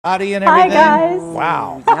Body and Hi everything. guys.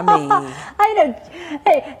 Wow. Yummy.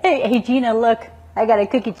 Hey Gina, look, I got a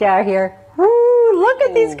cookie jar here. Woo, look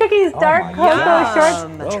at these cookies, dark cocoa shorts,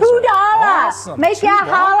 $2. Awesome. Make ya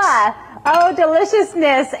holla. Oh,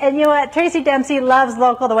 deliciousness. And you know what? Tracy Dempsey loves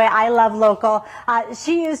local the way I love local.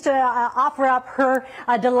 She used to offer up her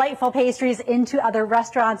delightful pastries into other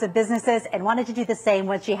restaurants and businesses and wanted to do the same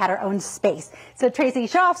when she had her own space. So Tracy,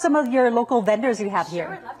 show off some of your local vendors you have here.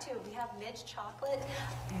 Sure, I'd love to. We have Midge Chocolate,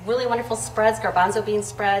 really wonderful spreads, garbanzo bean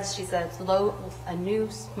spreads. She's a new,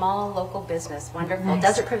 small local business. Wonderful. Nice.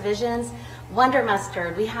 Desert Provisions, Wonder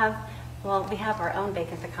Mustard. We have our own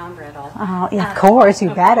bacon pecan brittle. Oh, yeah, of course, you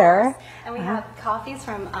better. Course. And we have coffees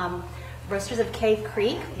from Roasters of Cave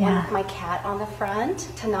Creek, one with my cat on the front,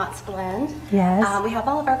 to Knott's Blend. Yes. We have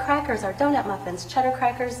all of our crackers, our donut muffins, cheddar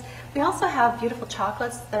crackers. We also have beautiful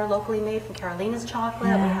chocolates that are locally made from Carolina's Chocolate.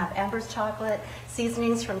 Yeah. We have Amber's Chocolate,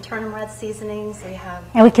 seasonings from Turnham Red Seasonings. We have,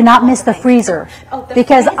 and we cannot miss the freezer. Oh, the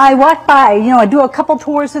because freezer. I walked by, I do a couple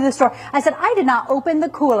tours through the store. I said, I did not open the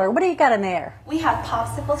cooler. What do you got in there? We have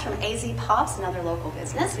popsicles from AZ Pops, another local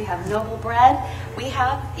business. We have Noble Bread. We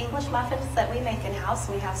have English muffins that we make in-house.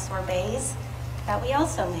 We have sorbets that we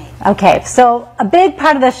also make. Okay, so a big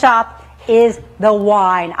part of the shop is the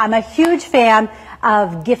wine. I'm a huge fan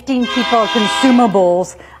of gifting people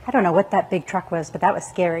consumables. I don't know what that big truck was, but that was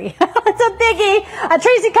scary. It's a biggie.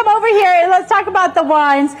 Tracy, come over here and let's talk about the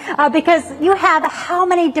wines because you have how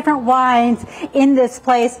many different wines in this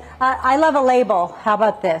place. I love a label. How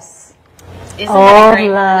about this? Isn't that great?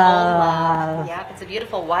 Love. Old Love. Yeah, it's a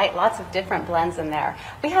beautiful white, lots of different blends in there.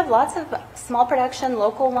 We have lots of small production,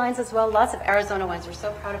 local wines as well, lots of Arizona wines. We're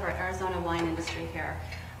so proud of our Arizona wine industry here.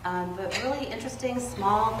 But really interesting,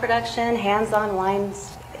 small production, hands-on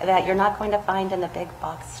wines that you're not going to find in the big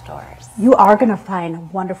box stores. You are going to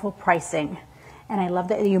find wonderful pricing. And I love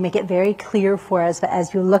that you make it very clear for us. But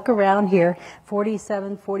as you look around here,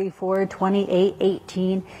 47, 44, 28,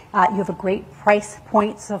 18, you have a great price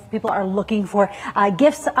point. So if people are looking for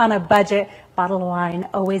gifts on a budget, bottle of wine,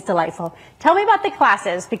 always delightful. Tell me about the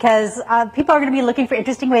classes because people are going to be looking for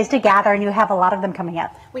interesting ways to gather, and you have a lot of them coming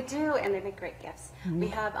up. We do, and they make great gifts. We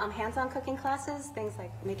have hands-on cooking classes, things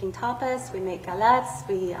like making tapas, we make galettes,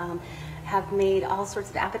 we have made all sorts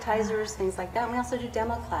of appetizers, things like that. And we also do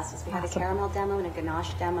demo classes. We have a caramel demo and a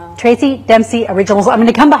ganache demo. Tracy Dempsey Originals. I'm going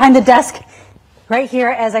to come behind the desk right here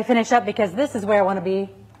as I finish up because this is where I want to be.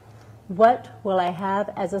 What will I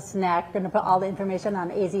have as a snack? We're going to put all the information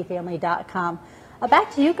on azfamily.com.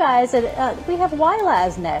 Back to you guys. We have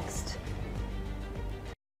Wylas next.